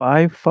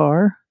by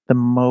far the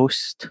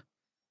most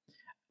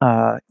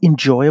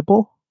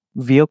enjoyable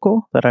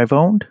vehicle that I've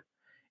owned.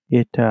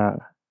 It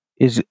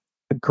is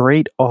a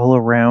great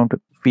all-around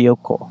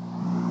vehicle.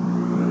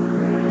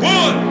 1,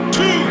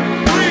 2,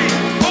 3,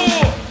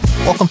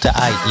 4. Welcome to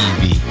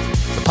IEV,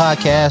 the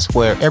podcast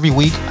where every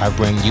week I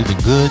bring you the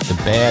good, the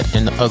bad,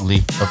 and the ugly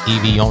of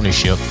EV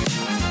ownership.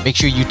 Make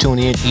sure you tune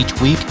in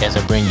each week as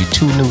I bring you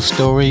 2 new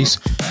stories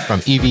from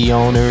EV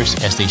owners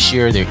as they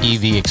share their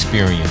EV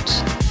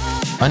experience.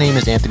 My name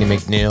is Anthony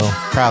McNeil,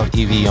 proud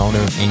EV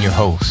owner and your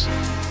host.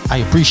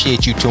 I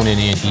appreciate you tuning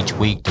in each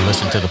week to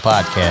listen to the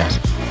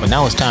podcast, but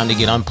now it's time to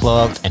get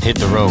unplugged and hit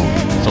the road.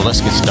 So let's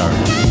get started.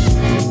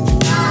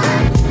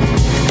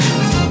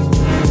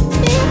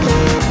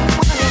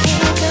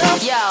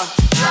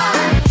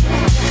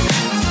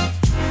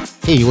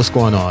 Hey, what's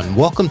going on?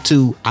 Welcome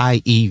to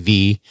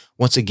IEV.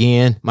 Once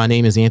again, my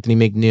name is Anthony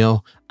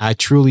McNeil. I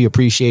truly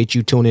appreciate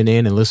you tuning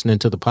in and listening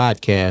to the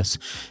podcast.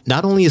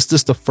 Not only is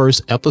this the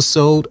first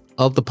episode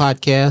of the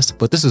podcast,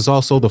 but this is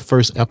also the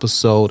first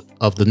episode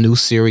of the new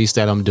series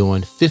that I'm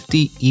doing,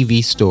 50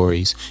 EV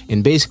Stories.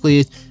 And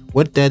basically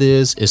what that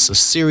is a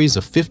series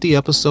of 50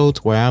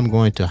 episodes where I'm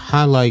going to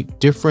highlight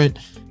different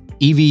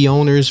EV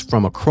owners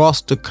from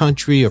across the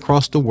country,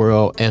 across the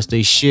world, as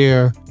they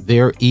share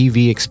their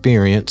EV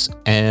experience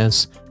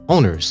as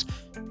owners.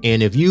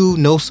 And if you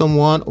know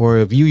someone or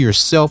if you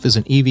yourself is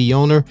an EV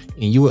owner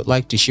and you would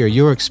like to share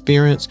your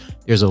experience,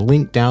 there's a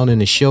link down in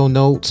the show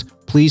notes.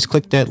 Please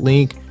click that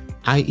link,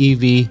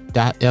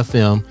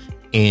 iev.fm,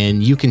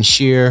 and you can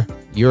share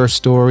your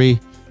story,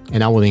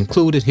 and I will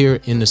include it here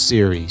in the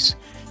series.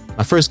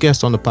 My first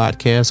guest on the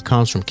podcast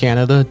comes from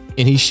Canada,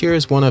 and he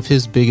shares one of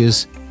his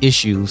biggest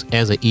issues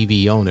as an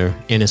EV owner,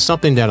 and it's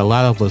something that a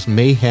lot of us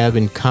may have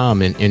in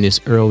common in this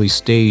early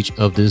stage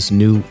of this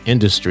new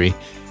industry,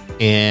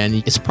 and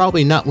it's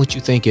probably not what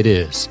you think it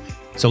is.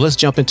 So let's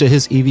jump into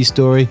his EV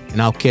story,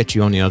 and I'll catch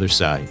you on the other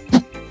side.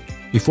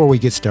 Before we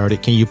get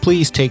started, can you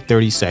please take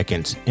 30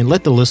 seconds and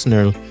let the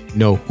listener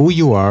know who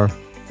you are,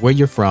 where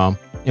you're from,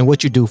 and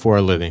what you do for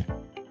a living?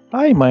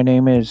 Hi, my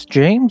name is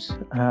James.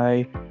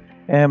 I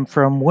am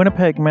from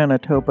Winnipeg,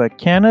 Manitoba,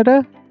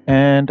 Canada,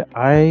 and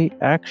I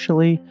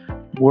actually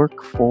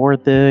work for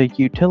the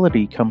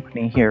utility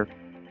company here.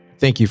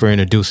 Thank you for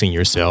introducing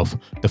yourself.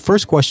 The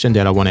first question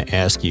that I want to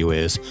ask you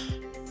is,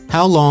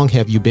 how long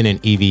have you been an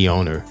EV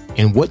owner,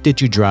 and what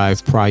did you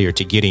drive prior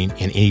to getting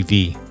an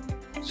EV?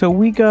 So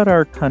we got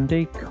our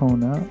Hyundai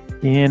Kona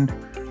in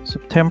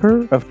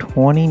September of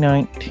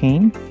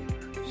 2019.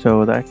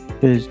 So that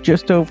is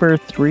just over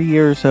 3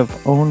 years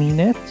of owning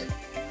it.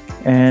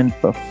 And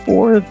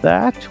before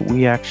that,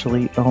 we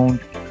actually owned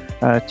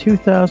a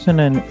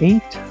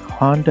 2008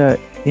 Honda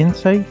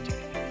Insight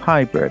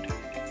Hybrid.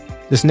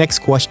 This next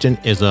question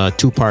is a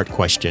 2-part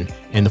question.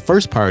 And the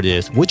first part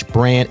is, which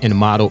brand and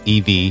model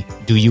EV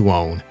do you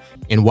own,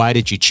 and why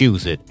did you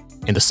choose it?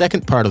 And the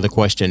second part of the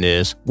question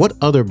is, what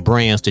other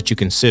brands did you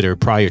consider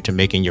prior to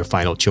making your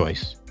final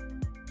choice?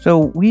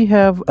 So we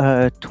have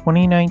a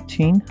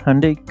 2019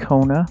 Hyundai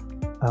Kona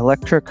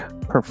Electric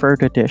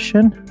Preferred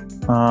Edition.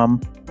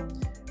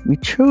 We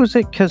chose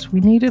it because we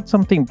needed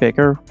something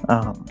bigger.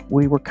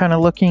 We were kind of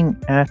looking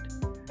at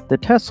the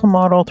Tesla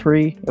Model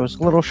 3. It was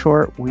a little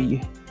short.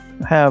 We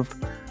have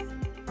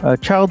a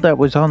child that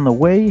was on the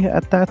way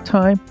at that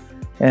time,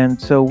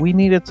 and so we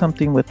needed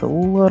something with a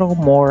little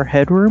more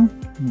headroom,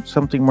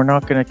 something we're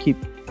not going to keep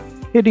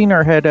hitting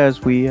our head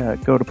as we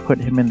go to put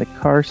him in the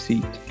car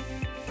seat.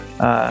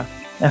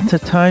 At the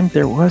time,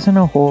 there wasn't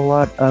a whole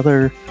lot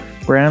other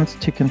brands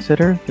to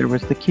consider. There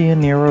was the Kia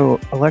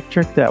Niro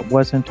Electric that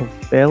wasn't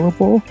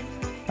available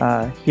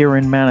here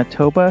in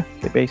Manitoba.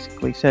 They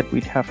basically said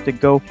we'd have to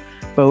go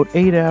about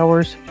 8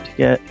 hours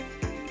to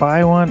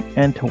buy one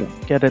and to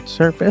get it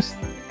serviced.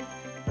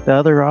 The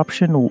other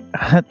option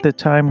at the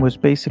time was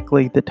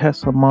basically the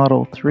Tesla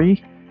Model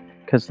 3,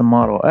 because the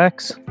Model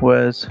X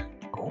was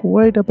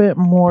quite a bit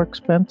more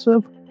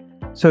expensive.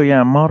 So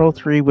yeah, Model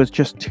 3 was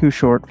just too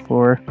short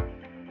for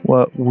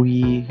what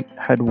we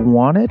had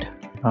wanted.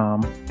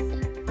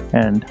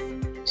 And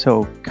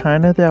so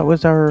kind of that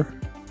was our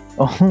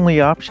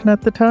only option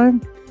at the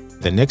time.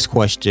 The next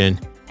question,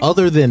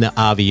 other than the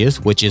obvious,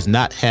 which is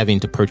not having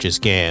to purchase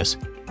gas,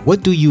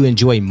 what do you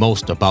enjoy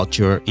most about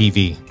your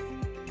EV?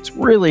 It's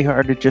really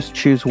hard to just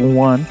choose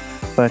one,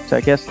 but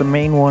I guess the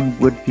main one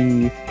would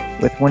be,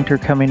 with winter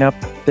coming up,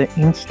 the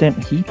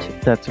instant heat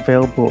that's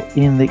available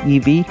in the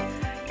EV.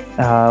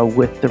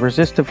 With the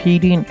resistive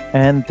heating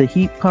and the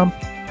heat pump,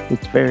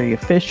 it's very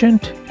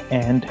efficient,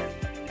 and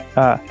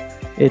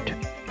it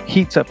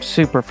heats up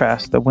super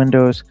fast. The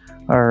windows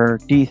are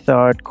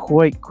de-thawed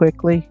quite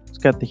quickly. It's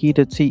got the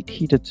heated seat,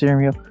 heated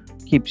steering wheel,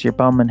 keeps your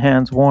bum and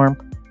hands warm.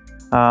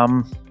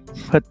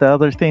 But the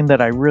other thing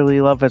that I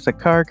really love as a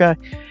car guy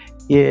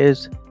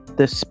is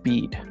the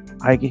speed.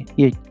 I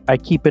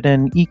keep it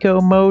in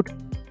eco mode,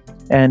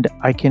 and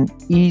I can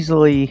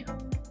easily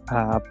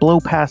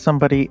blow past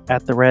somebody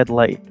at the red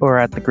light or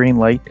at the green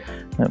light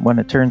when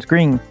it turns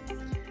green.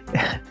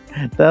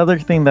 The other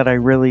thing that I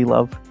really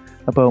love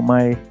about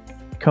my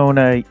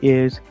Kona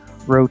is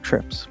road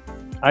trips.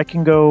 I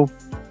can go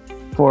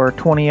for a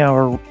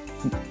 20-hour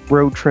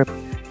road trip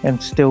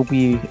and still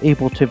be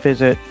able to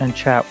visit and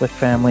chat with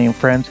family and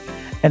friends,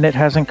 and it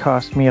hasn't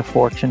cost me a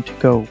fortune to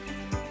go.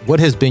 What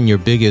has been your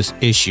biggest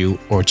issue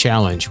or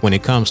challenge when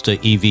it comes to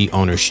EV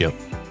ownership?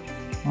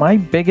 My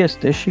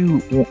biggest issue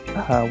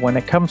when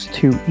it comes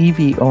to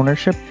EV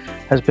ownership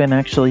has been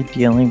actually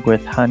dealing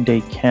with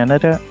Hyundai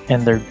Canada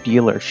and their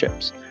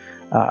dealerships.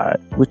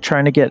 With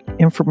trying to get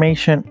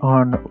information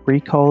on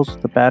recalls,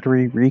 the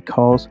battery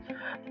recalls,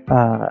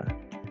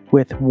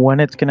 with when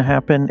it's going to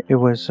happen. It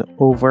was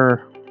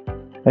over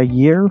a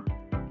year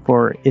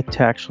for it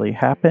to actually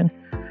happen,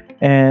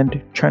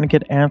 and trying to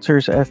get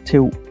answers as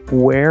to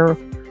where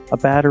a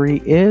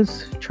battery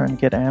is, trying to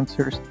get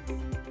answers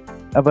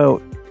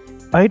about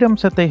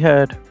items that they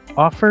had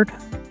offered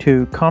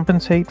to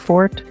compensate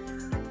for it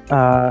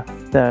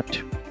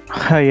that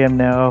I am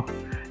now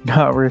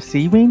not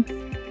receiving.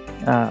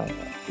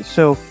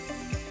 So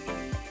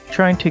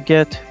trying to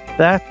get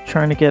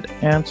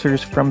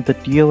answers from the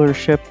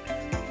dealership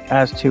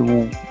as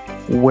to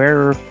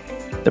where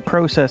the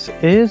process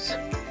is.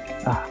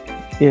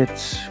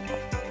 It's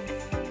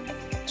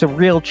a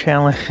real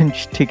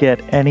challenge to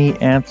get any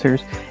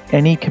answers,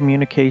 any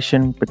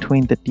communication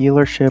between the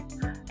dealership,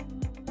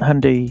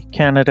 Hyundai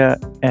Canada,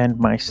 and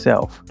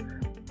myself.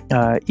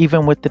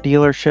 Even with the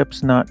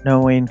dealerships not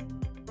knowing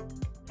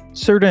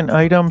certain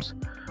items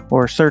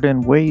or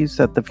certain ways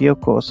that the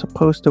vehicle is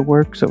supposed to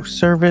work, so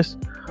service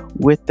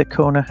with the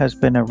Kona has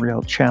been a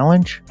real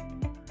challenge.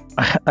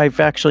 I've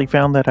actually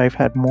found that I've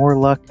had more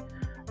luck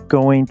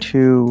going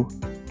to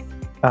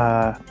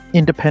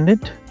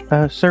independent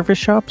service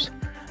shops.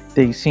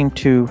 They seem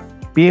to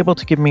be able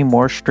to give me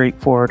more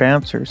straightforward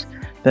answers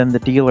than the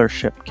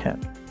dealership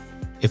can.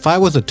 If I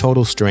was a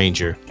total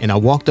stranger and I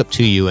walked up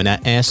to you and I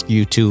asked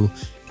you to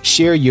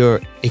share your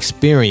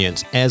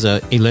experience as an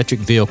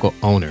electric vehicle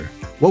owner,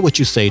 what would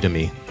you say to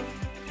me?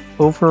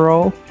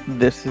 Overall,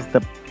 this is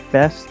the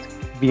best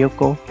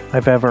vehicle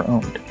I've ever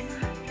owned.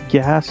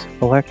 Gas,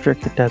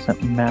 electric, it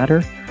doesn't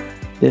matter.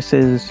 This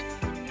is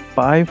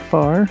by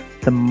far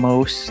the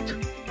most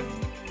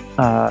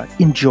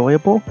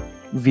enjoyable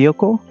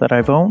vehicle that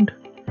I've owned.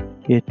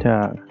 It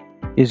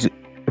is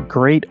a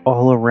great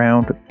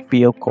all-around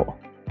vehicle.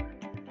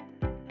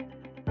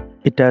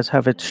 It does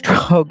have its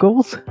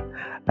struggles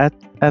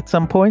at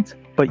some points,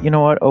 but you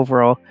know what?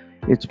 Overall,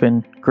 it's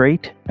been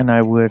great, and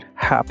I would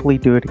happily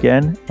do it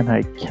again, and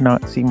I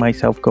cannot see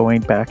myself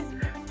going back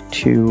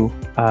to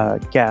a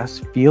gas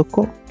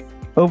vehicle.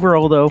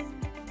 Overall, though,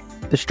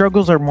 the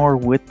struggles are more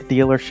with the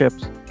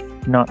dealerships,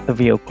 not the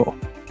vehicle.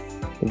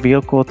 The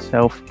vehicle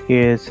itself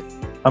is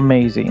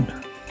amazing.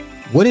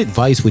 What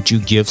advice would you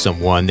give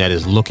someone that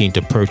is looking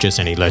to purchase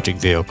an electric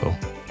vehicle?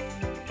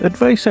 The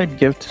advice I'd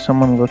give to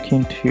someone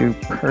looking to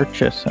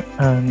purchase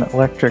an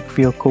electric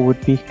vehicle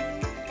would be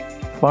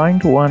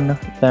find one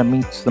that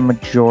meets the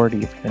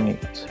majority of your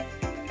needs.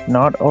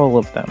 Not all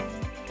of them.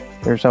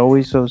 There's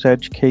always those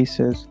edge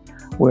cases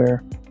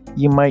where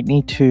you might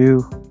need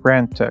to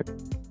rent a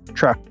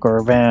truck or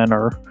a van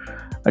or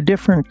a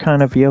different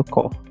kind of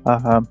vehicle,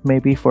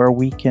 maybe for a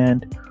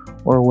weekend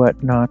or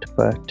whatnot.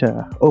 But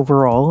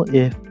overall,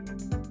 if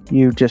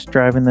you just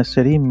drive in the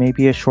city,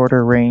 maybe a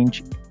shorter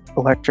range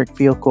electric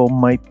vehicle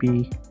might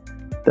be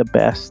the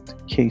best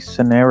case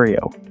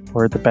scenario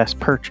or the best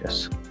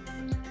purchase.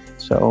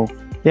 So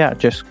yeah,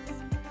 just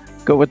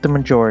go with the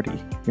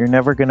majority. You're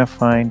never going to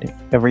find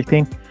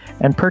everything,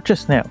 and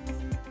purchase now.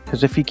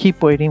 Because if you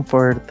keep waiting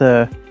for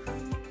the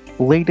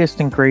latest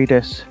and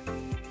greatest,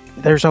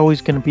 there's always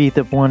going to be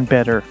the one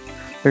better.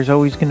 There's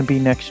always going to be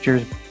next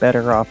year's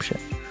better option.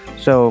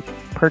 So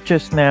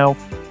purchase now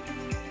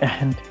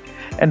and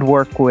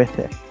work with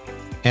it.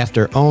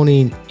 After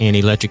owning an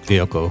electric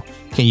vehicle,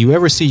 can you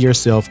ever see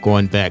yourself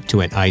going back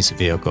to an ICE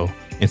vehicle?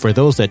 And for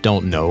those that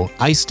don't know,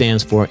 ICE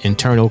stands for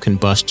internal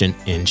combustion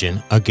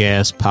engine, a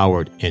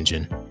gas-powered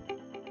engine.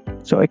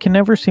 So I can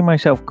never see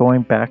myself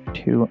going back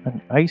to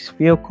an ICE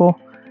vehicle.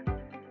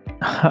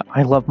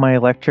 I love my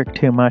electric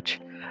too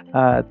much.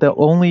 The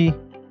only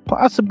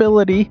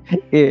possibility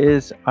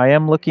is I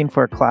am looking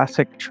for a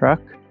classic truck,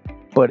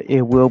 but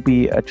it will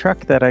be a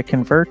truck that I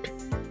convert.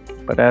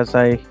 But as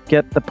I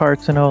get the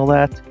parts and all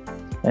that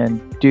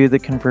and do the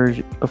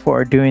conversion,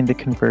 before doing the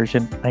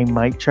conversion, I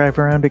might drive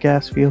around a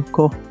gas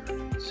vehicle.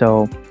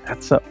 So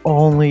that's the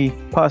only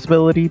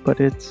possibility,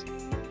 but it's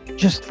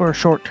just for a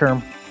short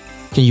term.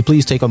 Can you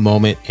please take a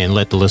moment and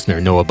let the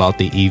listener know about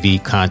the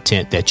EV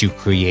content that you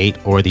create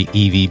or the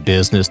EV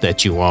business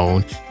that you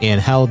own, and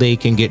how they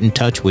can get in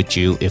touch with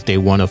you if they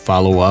want to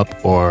follow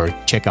up or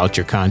check out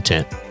your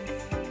content?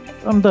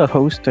 I'm the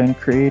host and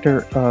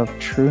creator of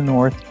True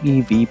North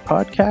EV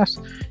Podcast.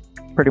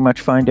 Pretty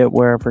much find it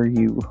wherever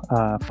you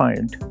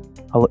find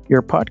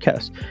your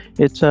podcast.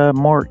 It's a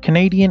more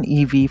Canadian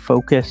EV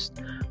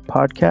focused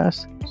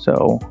podcast,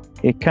 so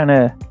it kind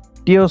of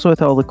deals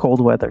with all the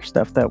cold weather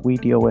stuff that we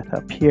deal with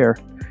up here.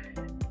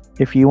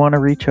 If you want to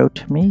reach out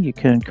to me, you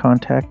can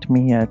contact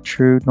me at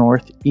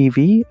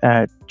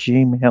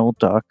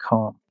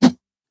truenorthev@gmail.com.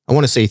 I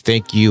want to say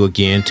thank you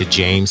again to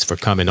James for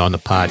coming on the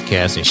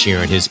podcast and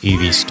sharing his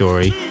EV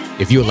story.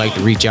 If you would like to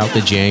reach out to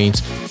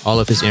James, all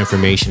of his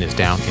information is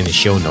down in the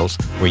show notes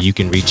where you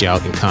can reach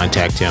out and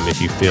contact him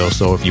if you feel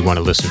so, if you want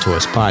to listen to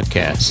his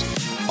podcast.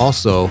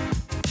 Also,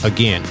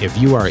 again, if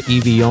you are an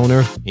EV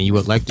owner and you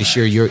would like to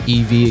share your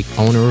EV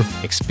owner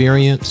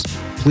experience,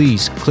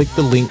 please click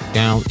the link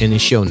down in the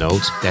show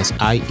notes. That's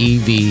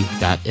iev.fm/be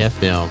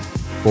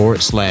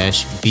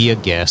a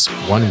guest,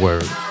 one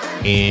word.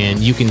 And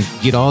you can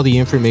get all the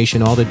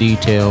information, all the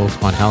details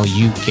on how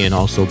you can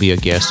also be a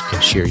guest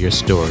and share your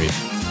story.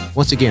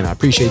 Once again, I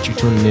appreciate you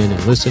tuning in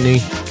and listening.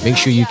 Make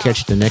sure you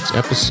catch the next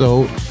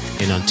episode.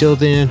 And until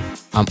then,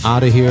 I'm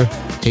out of here.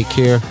 Take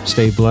care.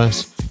 Stay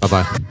blessed.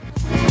 Bye-bye.